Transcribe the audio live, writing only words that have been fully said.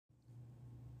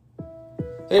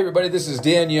Hey everybody, this is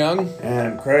Dan Young.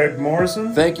 And Craig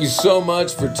Morrison. Thank you so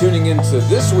much for tuning into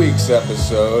this week's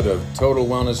episode of Total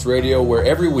Wellness Radio, where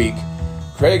every week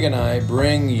Craig and I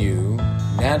bring you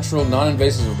natural,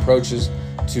 non-invasive approaches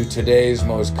to today's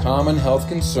most common health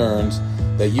concerns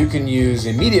that you can use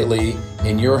immediately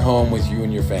in your home with you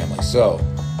and your family. So,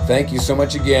 thank you so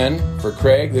much again. For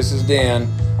Craig, this is Dan,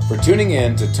 for tuning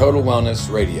in to Total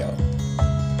Wellness Radio.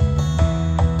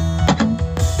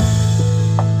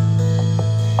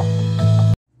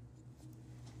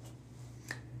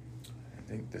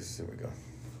 Here we go.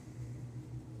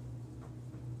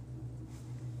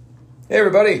 Hey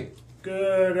everybody.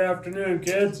 Good afternoon,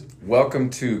 kids. Welcome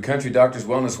to Country Doctors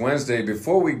Wellness Wednesday.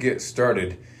 Before we get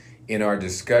started in our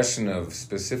discussion of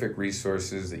specific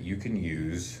resources that you can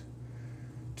use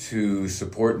to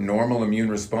support normal immune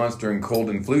response during cold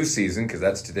and flu season, because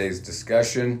that's today's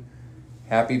discussion,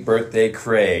 happy birthday,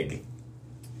 Craig.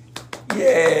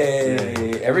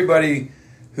 Yay! Everybody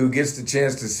who gets the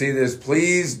chance to see this,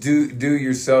 please do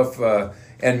yourself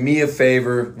and me a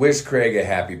favor. Wish Craig a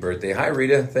happy birthday. Hi,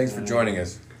 Rita. Thanks for joining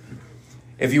us.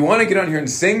 If you want to get on here and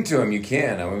sing to him, you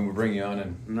can. I mean, we'll bring you on.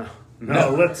 And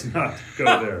No, let's not go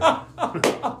there.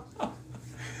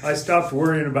 I stopped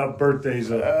worrying about birthdays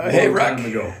a long time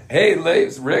ago. Hey,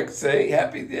 Rick, say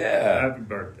happy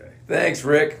birthday. Thanks,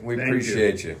 Rick. We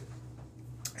appreciate you.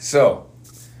 So,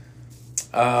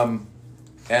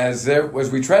 as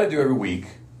we try to do every week,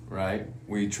 right?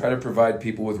 We try to provide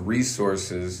people with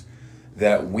resources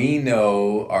that we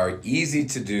know are easy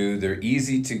to do. They're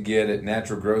easy to get at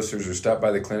natural grocers or stop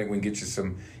by the clinic. We can get you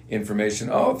some information.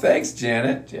 Oh, thanks,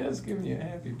 Janet. Janet's giving you a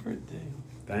happy birthday.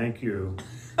 Thank you.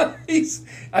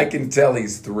 I can tell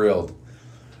he's thrilled.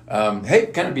 Hey,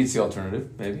 kind of beats the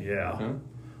alternative, maybe. Yeah. Huh?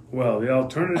 Well, the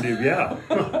alternative, yeah.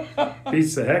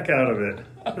 Beats the heck out of it.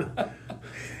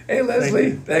 Hey,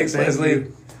 Leslie. Thanks, Leslie.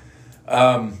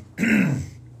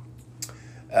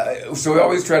 So we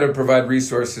always try to provide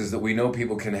resources that we know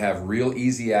people can have real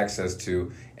easy access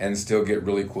to and still get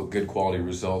really good quality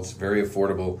results, very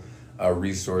affordable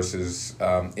resources.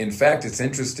 In fact, it's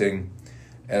interesting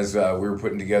as we were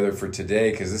putting together for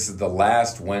today, because this is the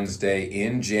last Wednesday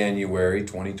in January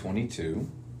 2022.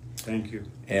 Thank you.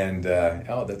 And,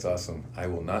 oh, that's awesome. I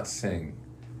will not sing.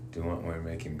 Do not want to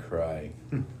make him cry.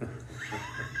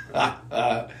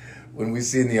 When we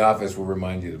see you in the office, we'll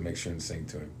remind you to make sure and sing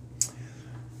to him.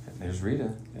 There's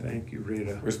Rita. Thank you,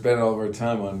 Rita. We're spending all of our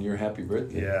time on your happy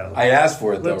birthday. Yeah. I asked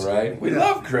for it, though, right? We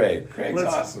love Craig. Craig's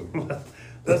awesome.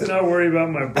 Let's not worry about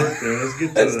my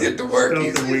birthday. Let's get to work.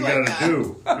 Stuff that we got to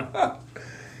do.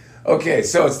 Okay,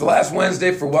 so it's the last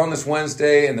Wednesday for Wellness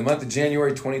Wednesday in the month of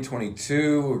January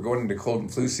 2022. We're going into cold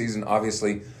and flu season,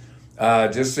 obviously.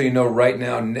 Just so you know, right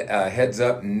now, heads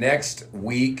up, next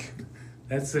week.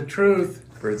 That's the truth.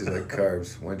 Birthdays like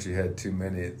carbs. Once you had too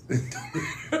many.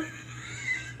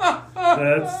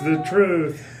 That's the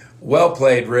truth. Well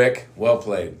played, Rick. Well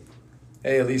played.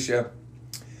 Hey, Alicia.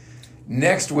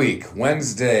 Next week,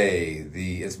 Wednesday,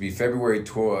 it's be February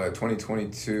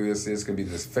 2022. This is going to be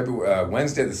this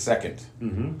Wednesday the 2nd.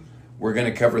 Mm-hmm. We're going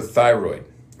to cover thyroid.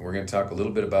 We're going to talk a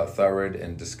little bit about thyroid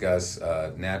and discuss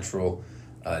natural,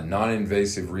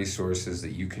 non-invasive resources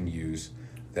that you can use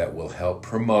that will help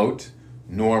promote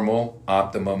normal,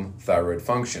 optimum thyroid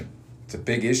function. It's a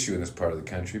big issue in this part of the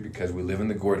country because we live in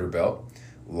the goiter belt.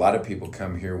 A lot of people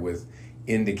come here with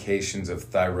indications of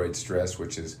thyroid stress,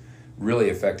 which is really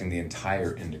affecting the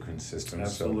entire endocrine system.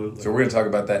 Absolutely. So we're going to talk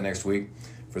about that next week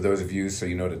for those of you, so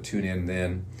you know to tune in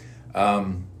then.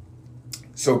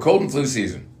 So cold and flu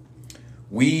season.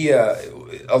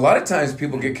 A lot of times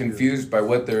people get confused by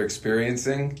what they're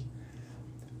experiencing.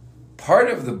 Part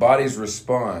of the body's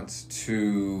response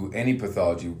to any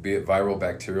pathology, be it viral,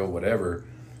 bacterial, whatever,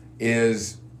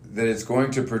 is that it's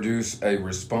going to produce a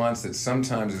response that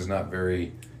sometimes is not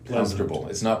very comfortable.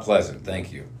 It's not pleasant,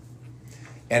 thank you.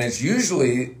 And it's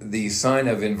usually the sign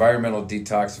of environmental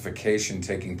detoxification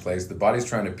taking place. The body's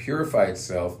trying to purify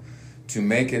itself to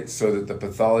make it so that the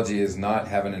pathology is not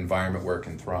have an environment where it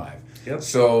can thrive. Yep.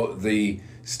 So the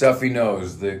stuffy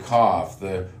nose, the cough,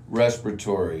 the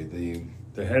respiratory,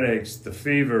 the headaches, the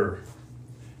fever,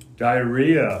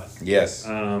 diarrhea. Yes.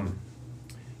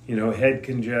 Head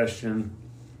congestion,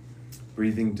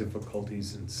 breathing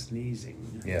difficulties, and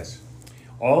sneezing. Yes.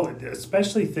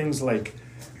 Especially things like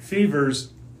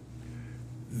fevers,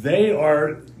 they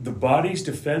are the body's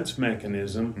defense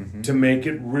mechanism to make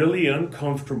it really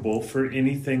uncomfortable for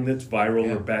anything that's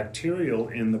viral or bacterial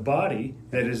in the body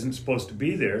that isn't supposed to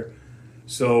be there.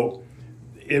 So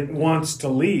it wants to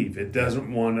leave. It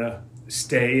doesn't want to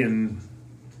stay and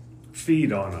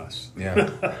feed on us.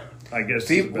 Yeah. I guess.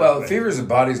 Fever is the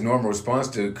body's normal response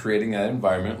to creating that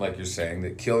environment, like you're saying,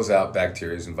 that kills out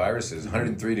bacteria and viruses.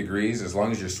 103 degrees, as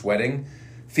long as you're sweating.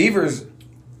 Fevers,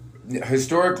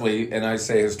 historically, and I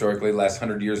say historically, the last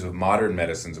 100 years of modern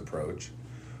medicine's approach,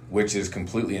 which is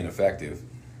completely ineffective,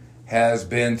 has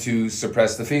been to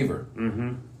suppress the fever,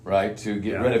 right? To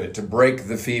get rid of it, to break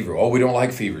the fever. Oh, we don't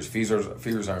like fevers.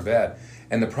 Fevers aren't bad.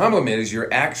 And the problem is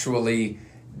you're actually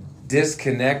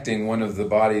disconnecting one of the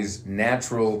body's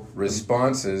natural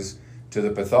responses to the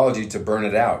pathology to burn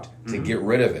it out, to get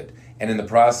rid of it. And in the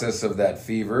process of that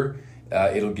fever,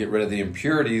 it'll get rid of the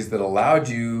impurities that allowed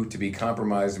you to be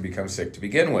compromised and become sick to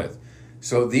begin with.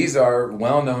 So these are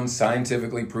well-known,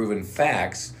 scientifically proven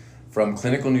facts from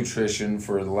clinical nutrition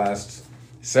for the last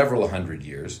several hundred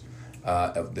years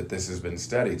that this has been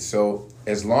studied. So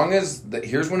as long as,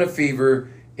 here's when a fever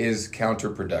is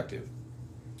counterproductive.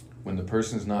 When the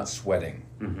person's not sweating.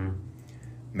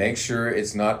 Make sure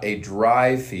it's not a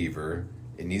dry fever.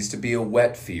 It needs to be a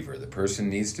wet fever. The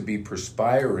person needs to be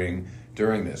perspiring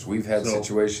during this. We've had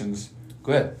situations...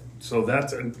 Go ahead. So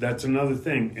that's another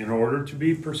thing. In order to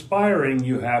be perspiring,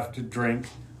 you have to drink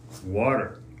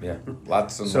water. Yeah,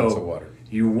 lots and lots of water.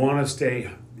 You want to stay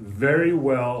very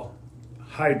well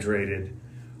hydrated,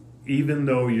 even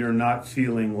though you're not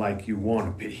feeling like you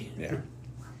want to be. Yeah.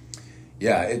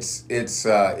 Yeah,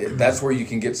 that's where you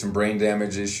can get some brain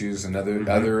damage issues and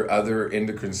other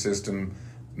endocrine system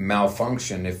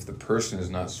malfunction if the person is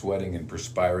not sweating and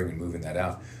perspiring and moving that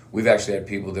out. We've actually had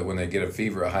people that when they get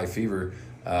a high fever,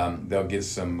 they'll get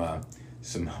some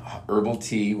herbal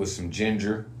tea with some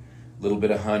ginger, a little bit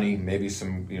of honey, maybe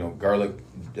some garlic,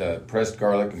 pressed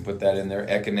garlic, and put that in there.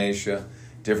 Echinacea,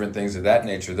 different things of that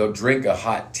nature. They'll drink a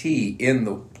hot tea in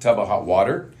the tub of hot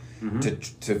water.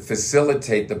 To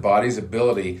facilitate the body's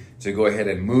ability to go ahead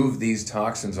and move these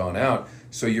toxins on out,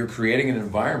 so you're creating an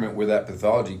environment where that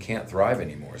pathology can't thrive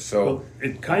anymore. So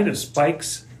it kind of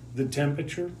spikes the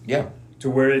temperature, to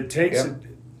where it takes it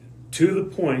to the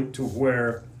point to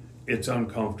where it's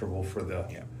uncomfortable for the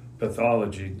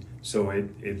pathology, so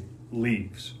it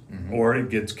leaves or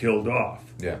it gets killed off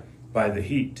by the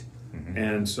heat.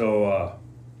 And so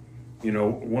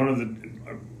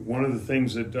one of the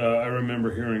things that I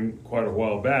remember hearing quite a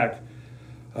while back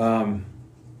from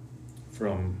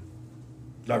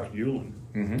Dr. Ullin,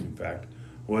 in fact,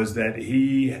 was that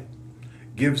he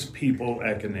gives people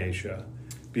echinacea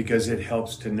because it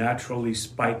helps to naturally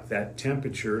spike that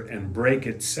temperature and break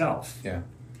itself. Yeah.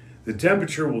 The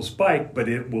temperature will spike, but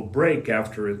it will break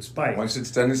after it spikes. Once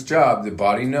it's done its job, the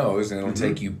body knows, and it'll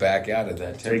take you back out of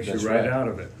that temperature. Takes you right out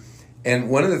of it.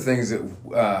 And one of the things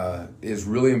that is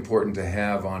really important to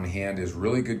have on hand is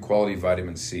really good quality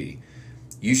vitamin C.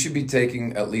 You should be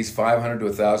taking at least 500 to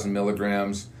 1,000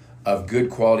 milligrams of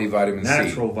good quality vitamin C.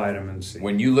 Natural vitamin C.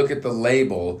 When you look at the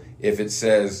label, if it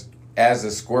says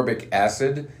ascorbic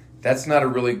acid, that's not a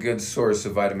really good source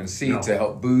of vitamin C to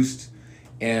help boost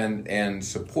and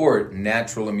support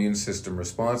natural immune system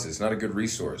responses. It's not a good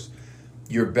resource.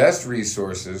 Your best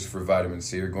resources for vitamin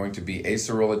C are going to be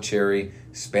acerola cherry,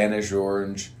 Spanish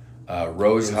orange,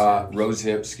 rose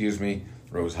hips,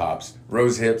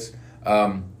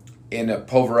 in a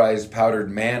pulverized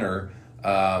powdered manner,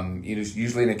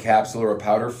 usually in a capsule or a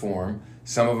powder form.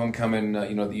 Some of them come in,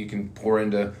 that you can pour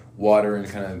into water and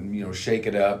kind of, shake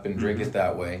it up and drink it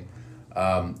that way.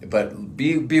 But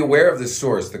be aware of the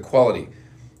source, the quality.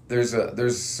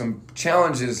 There's some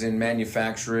challenges in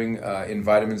manufacturing in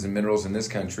vitamins and minerals in this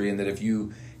country, and that if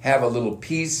you have a little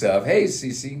piece of, hey,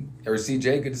 CC or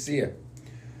CJ, good to see you.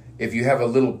 If you have a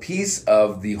little piece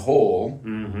of the whole,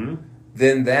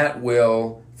 then that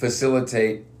will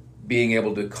facilitate being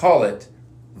able to call it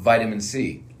vitamin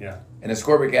C. Yeah. And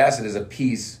ascorbic acid is a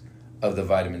piece of the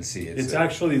vitamin C. It's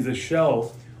actually the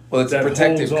shell. Well, it's a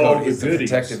protective coat. It's a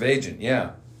protective agent.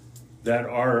 Yeah. That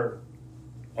are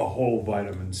a whole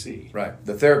vitamin C. Right.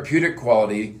 The therapeutic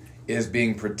quality is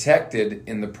being protected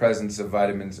in the presence of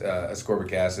vitamins,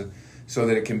 ascorbic acid, so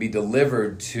that it can be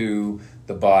delivered to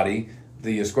the body.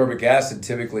 The ascorbic acid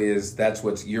typically that's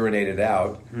what's urinated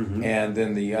out, and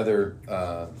then the other,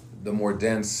 the more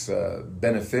dense,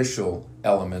 beneficial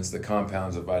elements, the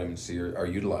compounds of vitamin C are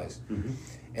utilized.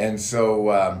 And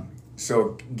so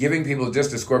giving people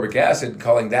just ascorbic acid,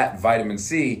 calling that vitamin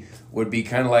C, would be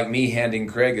kind of like me handing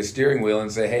Craig a steering wheel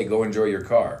and say, "Hey, go enjoy your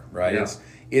car." Right? Yeah.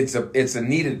 It's a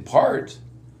needed part,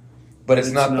 but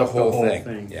it's not the whole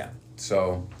thing. Yeah.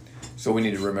 So we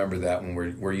need to remember that when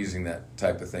we're using that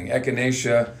type of thing.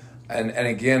 Echinacea, and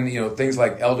again, things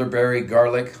like elderberry,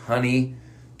 garlic, honey.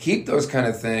 Keep those kind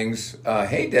of things.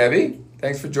 Hey, Debbie,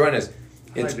 thanks for joining us.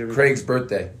 It's Craig's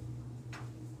birthday.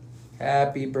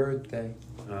 Happy birthday.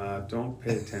 Don't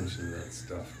pay attention to that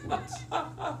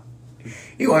stuff.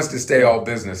 He wants to stay all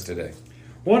business today.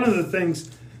 One of the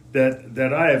things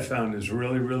that I have found is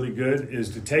really, really good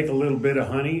is to take a little bit of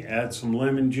honey, add some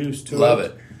lemon juice to it. Love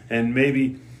it. And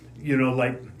maybe,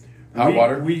 like... Hot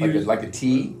water? We use, like a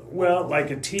tea? Well,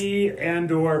 like a tea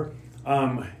and or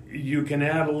you can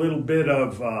add a little bit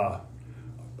of...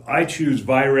 I choose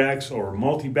Virex or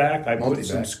Multibac. I put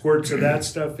some squirts of that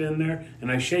stuff in there,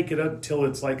 and I shake it up till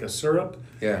it's like a syrup.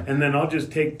 Yeah. And then I'll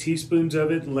just take teaspoons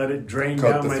of it and let it drain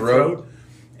Coat down the my throat. throat.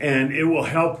 And it will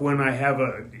help when I have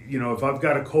if I've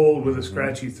got a cold with a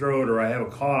scratchy throat or I have a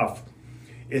cough,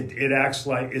 it acts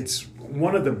like it's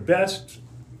one of the best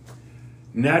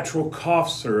natural cough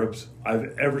syrups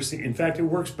I've ever seen. In fact, it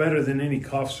works better than any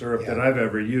cough syrup that I've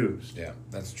ever used. Yeah,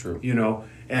 that's true.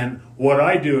 And what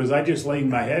I do is I just lean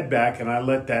my head back and I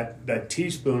let that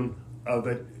teaspoon of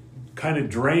it kind of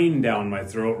drain down my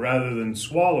throat rather than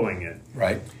swallowing it.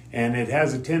 Right. And it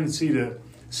has a tendency to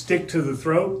stick to the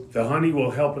throat. The honey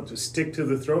will help it to stick to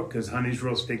the throat because honey's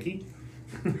real sticky.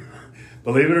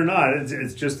 Believe it or not,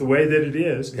 it's just the way that it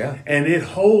is. Yeah. And it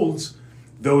holds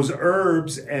those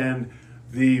herbs and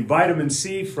the vitamin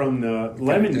C from the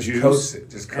lemon juice.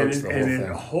 Just coats the whole and thing.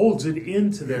 it holds it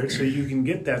into there so you can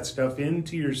get that stuff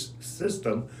into your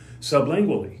system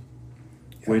sublingually,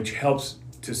 which helps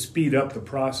to speed up the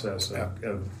process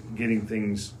of getting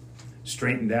things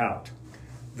straightened out.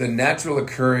 The natural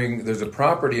occurring, there's a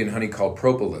property in honey called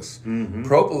propolis. Mm-hmm.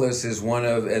 Propolis is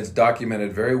it's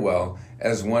documented very well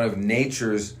as one of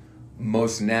nature's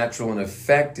most natural and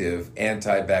effective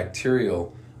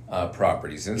antibacterial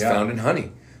properties. And it's found in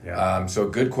honey. Yeah. So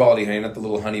good quality honey, not the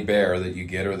little honey bear that you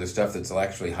get or the stuff that's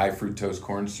actually high fructose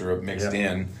corn syrup mixed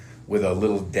in with a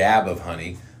little dab of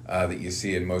honey that you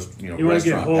see in most you want to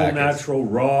restaurant get whole, packets. natural,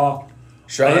 raw,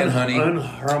 Cheyenne honey.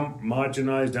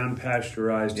 unhomogenized,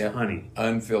 unpasteurized honey.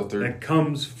 Unfiltered. That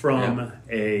comes from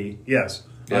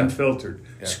unfiltered.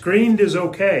 Yeah. Screened is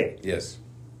okay. Yes.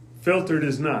 Filtered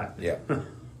is not. Yeah.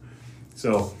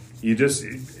 So you just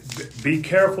be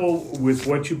careful with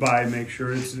what you buy. Make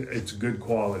sure it's good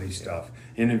quality stuff.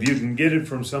 And if you can get it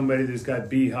from somebody that's got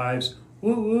beehives,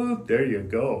 whoop, there you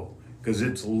go. Because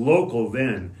it's local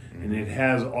then. And it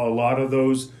has a lot of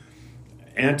those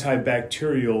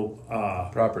antibacterial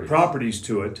properties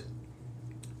to it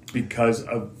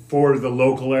for the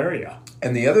local area.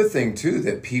 And the other thing, too,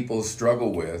 that people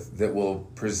struggle with that will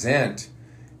present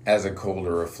as a cold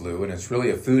or a flu, and it's really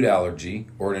a food allergy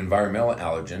or an environmental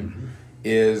allergen,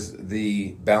 is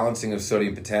the balancing of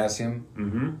sodium,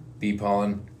 potassium, bee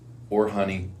pollen, or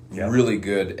honey. Yep. Really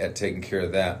good at taking care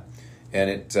of that. And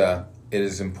it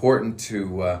is important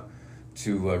to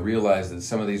realize that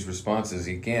some of these responses,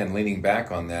 again, leaning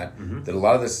back on that, that a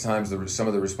lot of this times some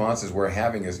of the responses we're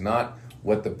having is not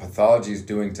what the pathology is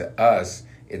doing to us,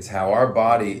 it's how our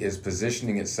body is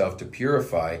positioning itself to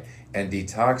purify and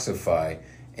detoxify,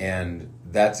 and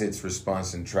that's its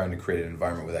response in trying to create an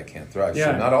environment where that can't thrive.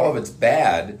 Yeah. So not all of it's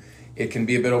bad. It can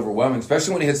be a bit overwhelming,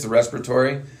 especially when it hits the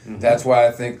respiratory. That's why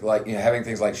I think having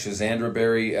things like Schisandra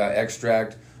berry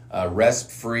extract,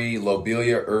 resp-free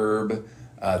lobelia herb,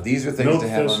 these are things Milk to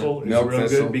have thistle on is milk real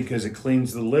thistle. good because it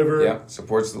cleans the liver. Yeah,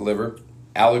 supports the liver.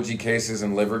 Allergy cases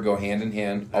and liver go hand in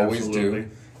hand. Always Absolutely.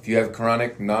 do. If you have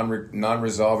chronic,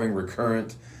 non-resolving,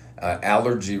 recurrent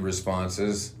allergy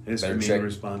responses, Histamine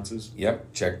responses.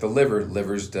 Yep, check the liver.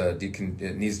 Liver's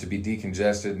it needs to be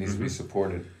decongested. Needs to be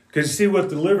supported. Because see, what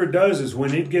the liver does is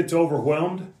when it gets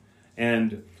overwhelmed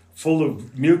and full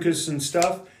of mucus and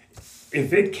stuff,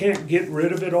 if it can't get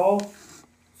rid of it all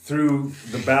through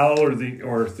the bowel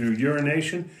or through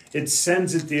urination, it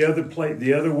sends it the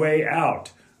other way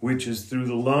out, which is through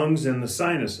the lungs and the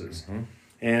sinuses.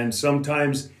 And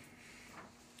sometimes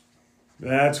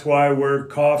that's why we're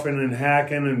coughing and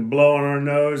hacking and blowing our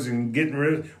nose and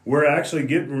we're actually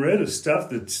getting rid of stuff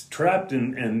that's trapped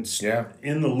in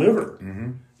the liver.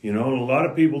 A lot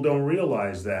of people don't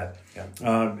realize that.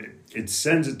 It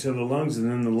sends it to the lungs, and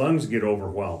then the lungs get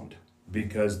overwhelmed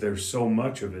because there's so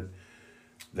much of it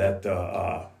that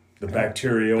the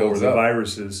bacteria or the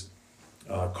viruses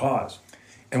cause.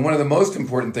 And one of the most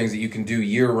important things that you can do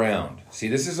year-round. See,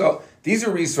 these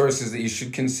are resources that you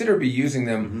should consider using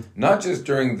them not just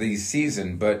during the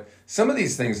season, but some of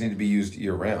these things need to be used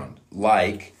year-round,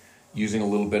 like using a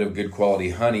little bit of good quality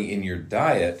honey in your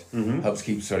diet helps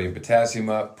keep sodium, potassium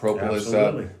up, propolis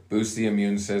up, boosts the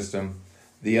immune system,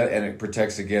 and it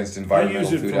protects against environmental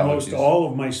food allergies. I use it for most all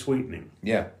of my sweetening.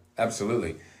 Yeah,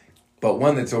 absolutely. But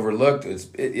one that's overlooked,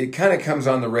 it kind of comes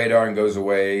on the radar and goes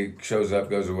away, shows up,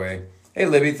 goes away. Hey,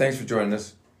 Libby, thanks for joining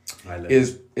us. Hi, Libby.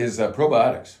 Is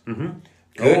probiotics.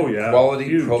 good quality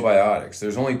huge. probiotics.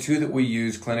 There's only 2 that we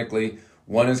use clinically.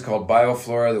 One is called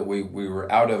BioFlora that we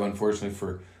were out of,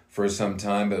 unfortunately, for some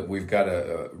time, but we've got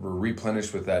we're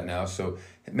replenished with that now. So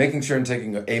making sure and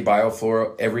taking a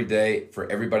BioFlora every day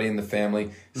for everybody in the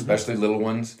family, especially little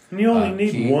ones. And you only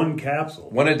need 1 capsule.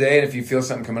 1 a day, and if you feel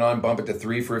something coming on, bump it to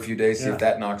 3 for a few days, see if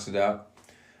that knocks it out.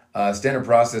 Standard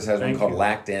Process has one called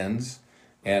Lactens.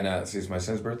 And it's my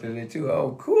son's birthday today, too.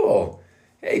 Oh, cool.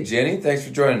 Hey, Jenny, thanks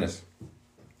for joining us.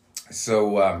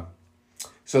 So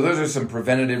those are some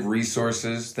preventative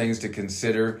resources, things to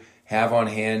consider, have on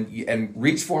hand, and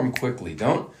reach for them quickly.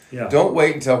 Don't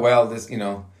wait until, well, this,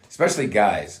 especially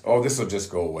guys. Oh, this will just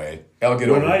go away. I'll get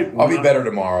over it. I'll be better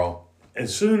tomorrow.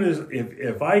 As soon as,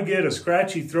 if I get a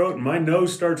scratchy throat and my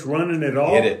nose starts running at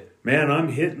all, hit it. Man, I'm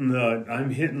hitting some of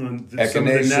the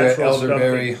Echinacea, natural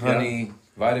elderberry, stuff honey,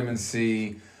 vitamin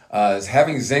C,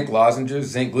 having zinc lozenges,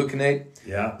 zinc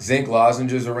gluconate, zinc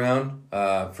lozenges around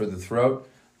for the throat.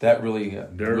 That really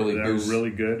boosts. Really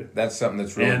good. That's something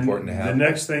that's really important to have. The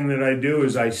next thing that I do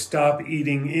is I stop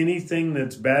eating anything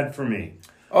that's bad for me.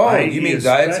 Oh, you mean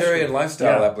dietary and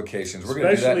lifestyle applications? We're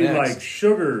going to do that next. Especially like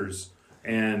sugars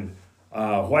and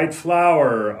white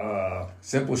flour.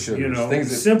 Simple sugars.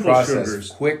 Things simple that process sugars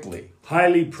quickly.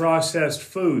 Highly processed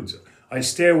foods. I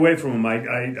stay away from them.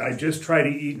 I just try to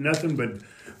eat nothing but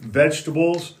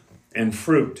vegetables and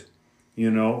fruit,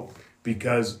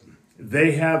 because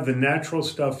they have the natural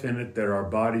stuff in it that our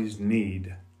bodies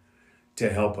need to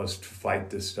help us to fight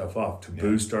this stuff off, to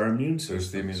boost our immune system.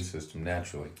 Boost the immune system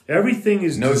naturally. Everything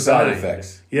is no designed, side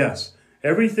effects. Yes.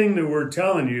 Everything that we're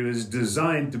telling you is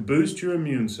designed to boost your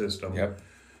immune system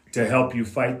to help you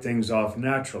fight things off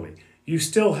naturally. You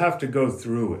still have to go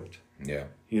through it. Yeah.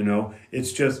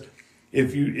 It's just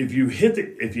if you hit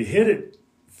it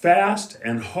fast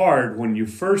and hard when you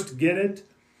first get it,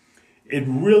 it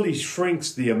really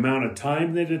shrinks the amount of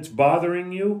time that it's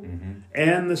bothering you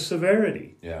and the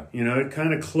severity. Yeah. It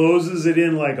kind of closes it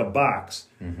in like a box,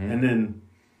 and then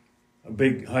a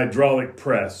big hydraulic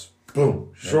press,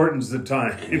 boom, shortens the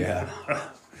time. Yeah.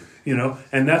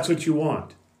 And that's what you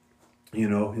want.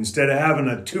 Instead of having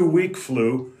a 2-week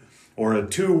flu or a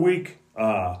 2-week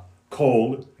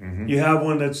cold, you have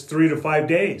one that's 3 to 5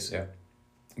 days. Yeah.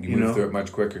 You move through it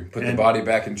much quicker. Put the body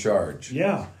back in charge.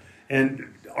 Yeah.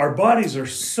 And our bodies are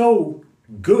so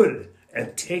good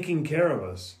at taking care of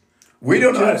us. We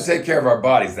don't know how to take care of our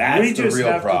bodies. That's the real problem. We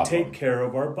just have to take care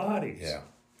of our bodies.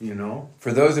 Yeah.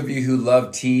 For those of you who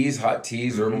love teas, hot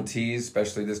teas, herbal teas,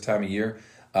 especially this time of year,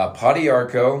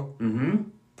 Padiarco,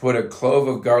 put a clove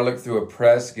of garlic through a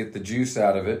press, get the juice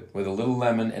out of it with a little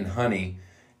lemon and honey,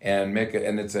 and make it.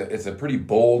 And it's a pretty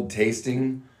bold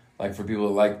tasting, like for people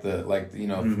who like for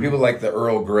people like the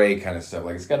Earl Grey kind of stuff.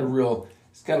 Like it's got a real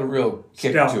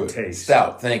kick stout to it. Taste.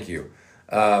 Stout, thank you.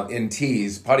 In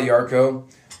teas, Padiarco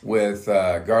with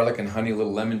garlic and honey, a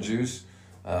little lemon juice.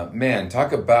 Man,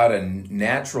 talk about a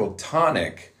natural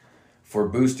tonic for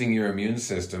boosting your immune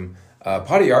system.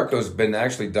 Padiarco's been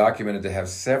actually documented to have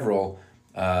several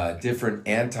different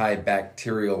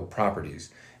antibacterial properties.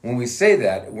 When we say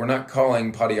that, we're not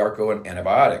calling Padiarco an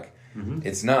antibiotic.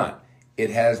 It's not. It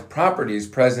has properties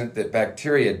present that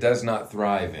bacteria does not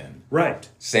thrive in. Right.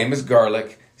 Same as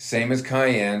garlic, same as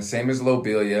cayenne, same as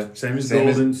lobelia, same as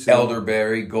golden seal.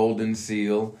 Elderberry, golden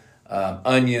seal,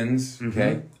 onions.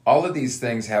 Okay, all of these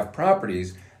things have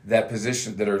properties that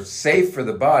are safe for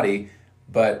the body,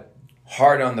 but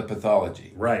hard on the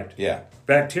pathology. Right. Yeah.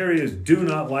 Bacteria do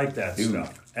not like that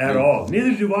stuff at all.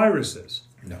 Neither do viruses.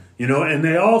 No. And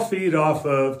they all feed off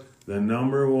of the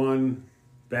number one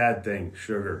bad thing,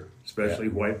 sugar, especially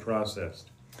white processed.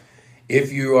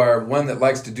 If you are one that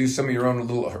likes to do some of your own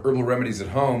little herbal remedies at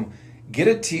home, get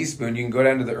a teaspoon. You can go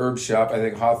down to the herb shop. I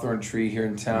think Hawthorne Tree here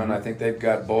in town. I think they've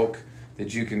got bulk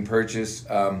that you can purchase.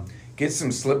 Get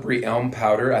some slippery elm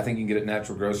powder. I think you can get it at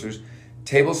Natural Grocers.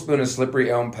 Tablespoon of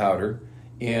slippery elm powder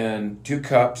in 2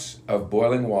 cups of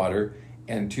boiling water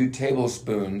and 2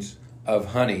 tablespoons of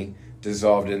honey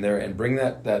dissolved in there, and bring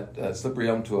that slippery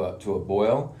elm to a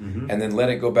boil, and then let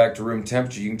it go back to room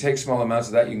temperature. You can take small amounts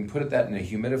of that. You can put that in a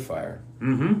humidifier,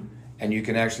 and you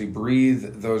can actually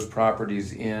breathe those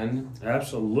properties in.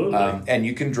 Absolutely. And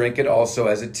you can drink it also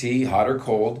as a tea, hot or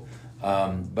cold.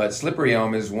 But slippery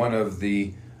elm is one of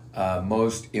the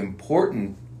most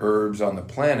important herbs on the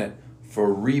planet for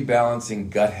rebalancing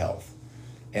gut health.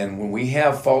 And when we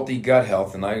have faulty gut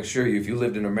health, and I assure you, if you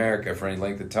lived in America for any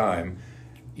length of time,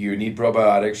 you need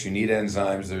probiotics, you need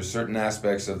enzymes. There's certain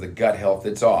aspects of the gut health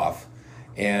that's off.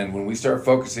 And when we start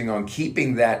focusing on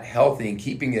keeping that healthy and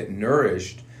keeping it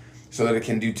nourished so that it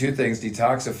can do 2 things,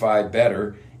 detoxify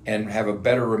better and have a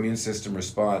better immune system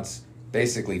response,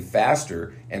 basically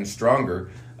faster and stronger,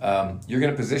 you're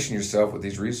going to position yourself with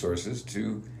these resources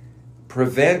to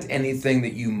prevent anything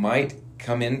that you might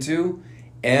come into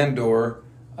and or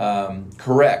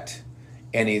correct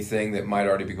anything that might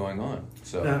already be going on.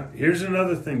 So now, here's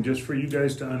another thing just for you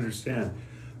guys to understand.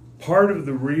 Part of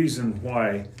the reason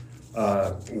why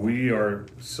we are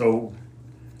so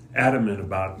adamant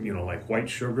about, like white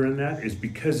sugar and that is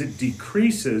because it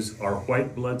decreases our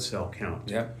white blood cell count.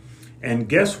 Yep. And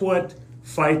guess what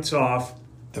fights off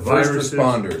The viruses? first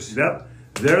responders. Yep.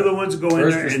 They're the ones that go in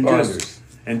First there responders.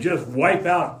 and just wipe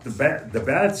out the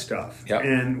bad stuff. Yep.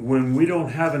 And when we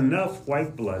don't have enough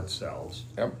white blood cells,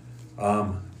 Yep.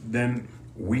 then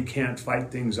we can't fight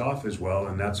things off as well,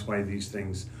 and that's why these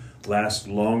things last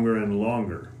longer and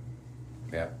longer.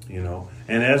 Yeah.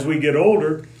 And as we get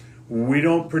older, we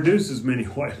don't produce as many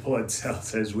white blood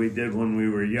cells as we did when we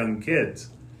were young kids.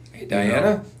 Hey,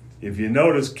 Diana, If you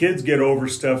notice, kids get over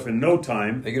stuff in no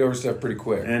time, they get over stuff pretty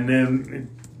quick. and then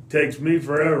it takes me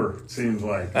forever, it seems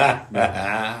like.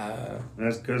 Yeah.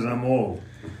 That's because I'm old.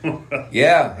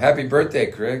 Happy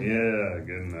birthday, Craig. Yeah,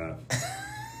 good enough.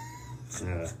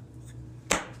 Yeah.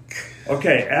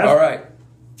 Okay. All right.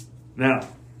 Now,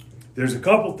 there's a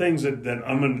couple things that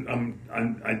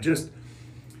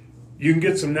you can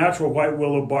get some natural white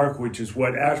willow bark, which is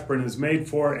what aspirin is made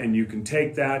for, and you can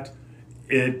take that.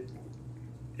 It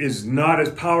is not as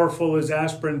powerful as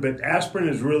aspirin, but aspirin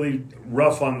is really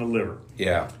rough on the liver.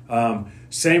 Yeah.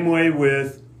 Same way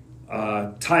with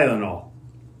Tylenol.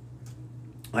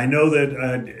 I know that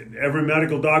every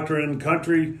medical doctor in the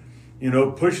country,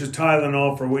 pushes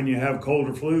Tylenol for when you have cold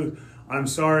or flu. I'm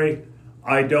sorry,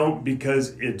 I don't,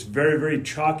 because it's very, very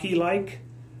chalky-like,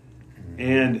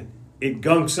 and it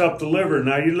gunks up the liver.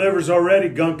 Now, your liver's already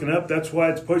gunking up. That's why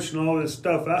it's pushing all this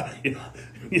stuff out.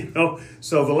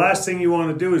 So the last thing you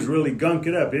want to do is really gunk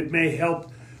it up. It may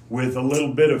help with a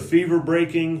little bit of fever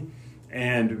breaking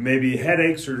and maybe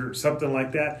headaches or something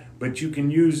like that, but you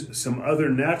can use some other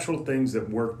natural things that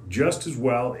work just as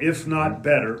well, if not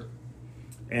better,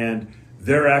 and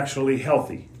they're actually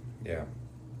healthy. Yeah.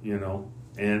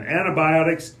 And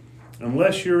antibiotics,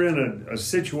 unless you're in a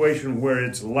situation where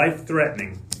it's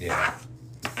life-threatening. Yeah.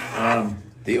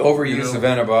 The overuse of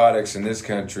antibiotics in this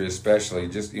country, especially,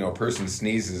 just a person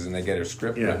sneezes and they get a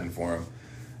script written for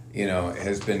them,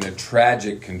 has been a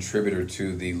tragic contributor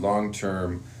to the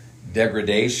long-term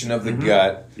degradation of the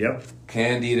gut,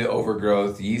 candida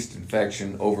overgrowth, yeast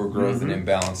infection overgrowth and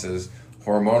imbalances,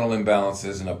 hormonal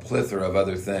imbalances, and a plethora of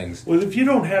other things. Well, if you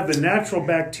don't have the natural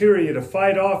bacteria to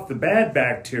fight off the bad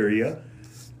bacteria,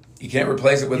 you can't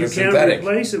replace it with a synthetic. You can't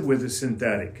replace it with a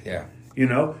synthetic. Yeah.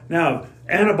 Now,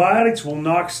 antibiotics will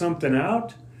knock something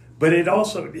out, but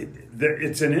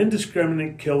it's an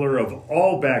indiscriminate killer of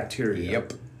all bacteria.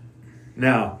 Yep.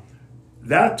 Now,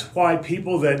 that's why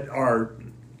people that are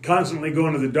constantly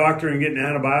going to the doctor and getting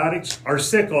antibiotics are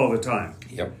sick all the time.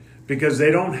 Yep. Because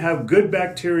they don't have good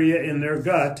bacteria in their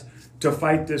gut to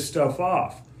fight this stuff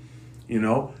off.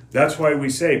 That's why we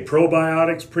say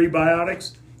probiotics,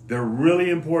 prebiotics, they're really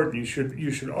important.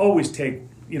 You should always take,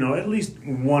 at least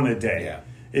one a day.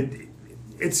 Yeah.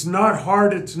 It's not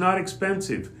hard, it's not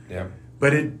expensive. Yeah.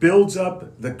 But it builds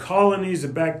up the colonies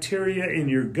of bacteria in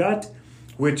your gut,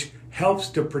 which helps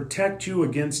to protect you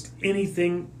against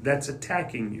anything that's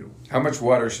attacking you. How much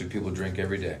water should people drink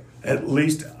every day? At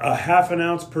least a half an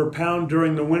ounce per pound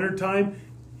during the wintertime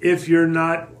if you're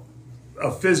not a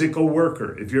physical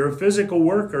worker. If you're a physical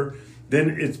worker, then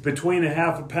it's between a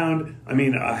half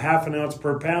an ounce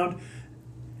per pound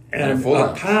and a full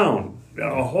ounce. Pound,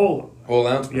 a whole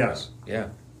ounce per yes. pound. Yeah.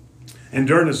 And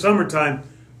during the summertime,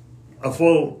 a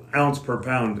full ounce per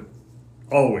pound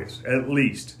always, at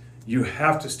least. You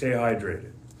have to stay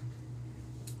hydrated.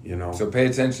 So pay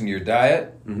attention to your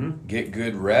diet, Mm-hmm. get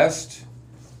good rest,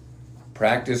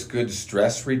 practice good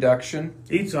stress reduction.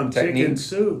 Eat some techniques. chicken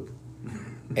soup.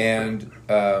 And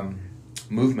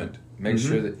movement. Make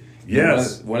sure that...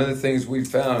 Yes. One of the things we've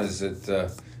found is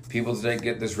that people today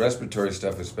get this respiratory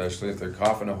stuff, especially if they're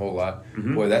coughing a whole lot.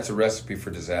 Boy, that's a recipe for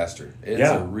disaster. It's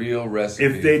a real recipe.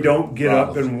 If they don't get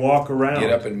problems. up and walk around.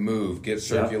 Get up and move. Get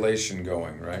circulation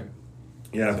going, right?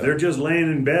 Yeah, if they're just laying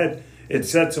in bed, it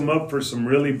sets them up for some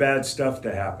really bad stuff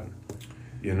to happen.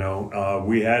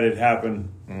 We had it happen,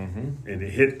 and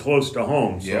it hit close to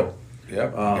home. So,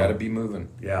 Yep. Got to be moving.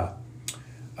 Yeah.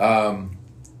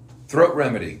 Throat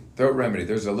remedy.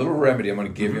 There's a little remedy I'm going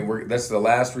to give you. That's the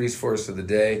last resource of the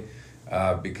day,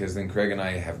 because then Craig and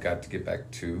I have got to get back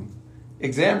to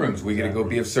exam rooms. We got to go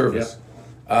be of service.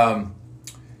 Yeah.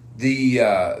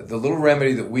 The little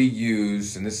remedy that we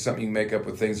use, and this is something you can make up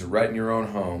with things right in your own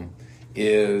home,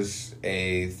 is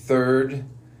a third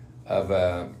of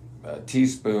a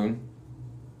teaspoon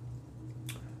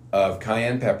of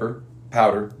cayenne pepper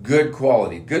powder, good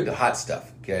quality, good hot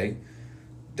stuff, okay?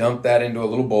 Dump that into a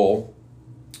little bowl.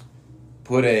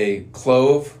 Put a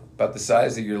clove about the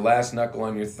size of your last knuckle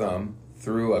on your thumb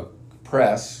through a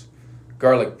press,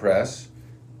 garlic press.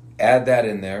 Add that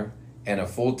in there, and a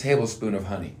full tablespoon of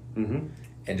honey. Mm-hmm.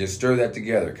 And just stir that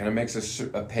together. Kind of makes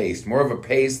a paste. More of a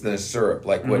paste than a syrup,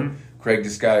 like what Craig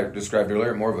described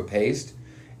earlier, more of a paste.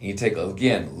 And you take,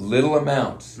 again, little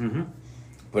amounts. Mm-hmm.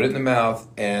 Put it in the mouth,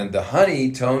 and the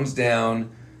honey tones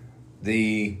down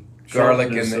the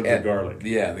garlic and the garlic.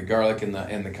 Yeah, the garlic and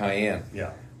the cayenne.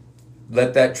 Yeah.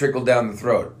 Let that trickle down the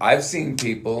throat. I've seen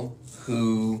people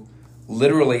who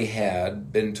literally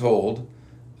had been told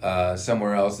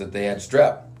somewhere else that they had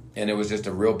strep, and it was just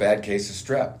a real bad case of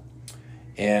strep.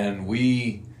 And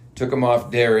we took them off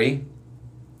dairy,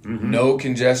 no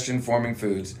congestion-forming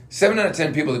foods. 7 out of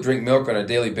 10 people that drink milk on a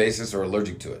daily basis are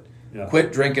allergic to it. Yeah.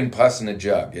 Quit drinking pus in a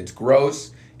jug. It's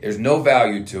gross. There's no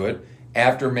value to it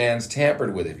after man's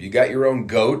tampered with it. If you got your own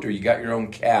goat or you got your own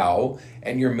cow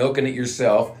and you're milking it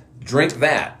yourself, drink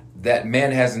that. That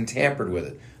man hasn't tampered with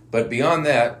it. But beyond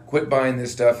that, quit buying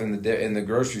this stuff in the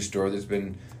grocery store that's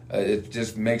been, it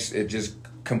just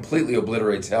completely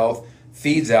obliterates health,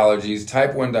 feeds allergies,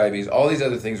 type 1 diabetes, all these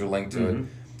other things are linked to it.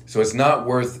 So it's not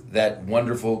worth that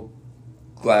wonderful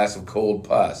glass of cold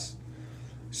pus.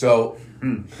 So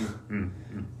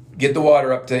get the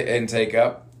water intake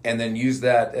up, and then use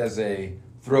that as a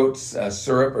throat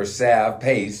syrup or salve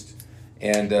paste,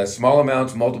 and small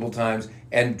amounts multiple times,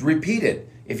 and repeat it.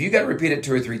 If you got to repeat it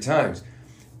 2 or 3 times,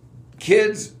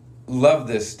 kids love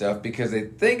this stuff because they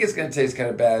think it's going to taste kind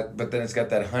of bad, but then it's got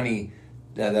that honey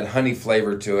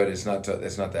flavor to it. It's not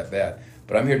that bad.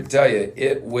 But I'm here to tell you,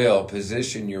 it will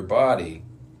position your body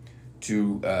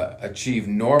to achieve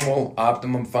normal,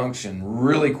 optimum function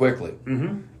really quickly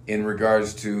in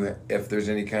regards to if there's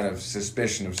any kind of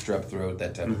suspicion of strep throat,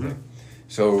 that type of thing.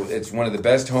 So it's one of the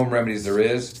best home remedies there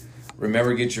is.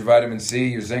 Remember, get your vitamin C,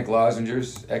 your zinc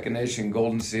lozenges, Echinacea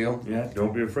Golden Seal. Yeah,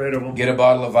 don't be afraid of them. Get a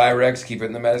bottle of Virex, keep it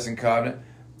in the medicine cabinet.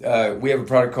 We have a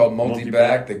product called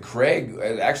Multibac that Craig,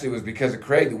 actually it was because of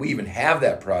Craig that we even have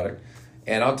that product.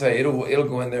 And I'll tell you, it'll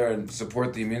go in there and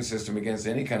support the immune system against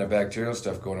any kind of bacterial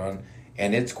stuff going on.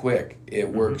 And it's quick. It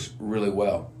works really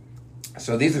well.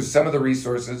 So these are some of the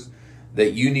resources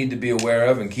that you need to be aware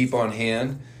of and keep on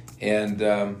hand. And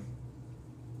I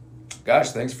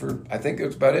think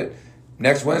that's about it.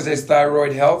 Next Wednesday's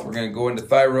Thyroid Health. We're going to go into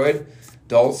thyroid,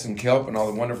 dulse, and kelp, and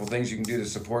all the wonderful things you can do to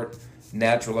support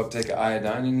natural uptake of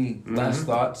iodine. Any last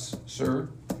thoughts, sir?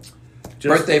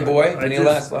 Birthday boy, any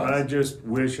last thoughts? I just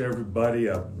wish everybody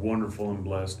a wonderful and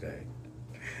blessed day.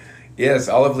 Yes,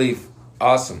 olive leaf.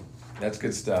 Awesome. That's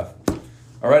good stuff.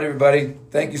 All right, everybody.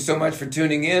 Thank you so much for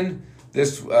tuning in.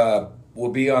 This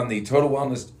will be on the Total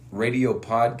Wellness Radio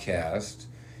podcast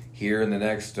here in the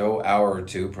next hour or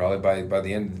two. Probably by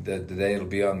the end of the day, it'll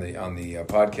be on the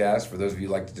podcast. For those of you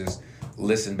who like to just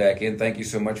listen back in, thank you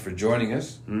so much for joining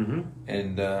us.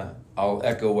 And I'll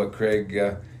echo what Craig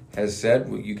has said.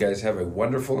 You guys have a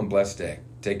wonderful and blessed day.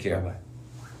 Take care. Bye-bye.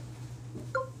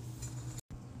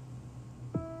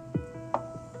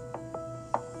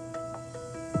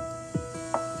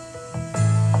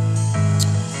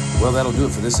 Well, that'll do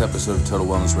it for this episode of Total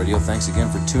Wellness Radio. Thanks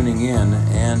again for tuning in.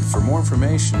 And for more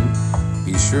information,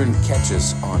 be sure and catch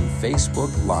us on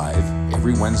Facebook Live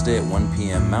every Wednesday at 1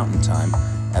 p.m. Mountain Time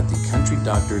at the Country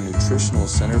Doctor Nutritional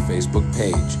Center Facebook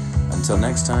page. Until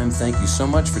next time, thank you so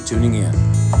much for tuning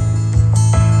in.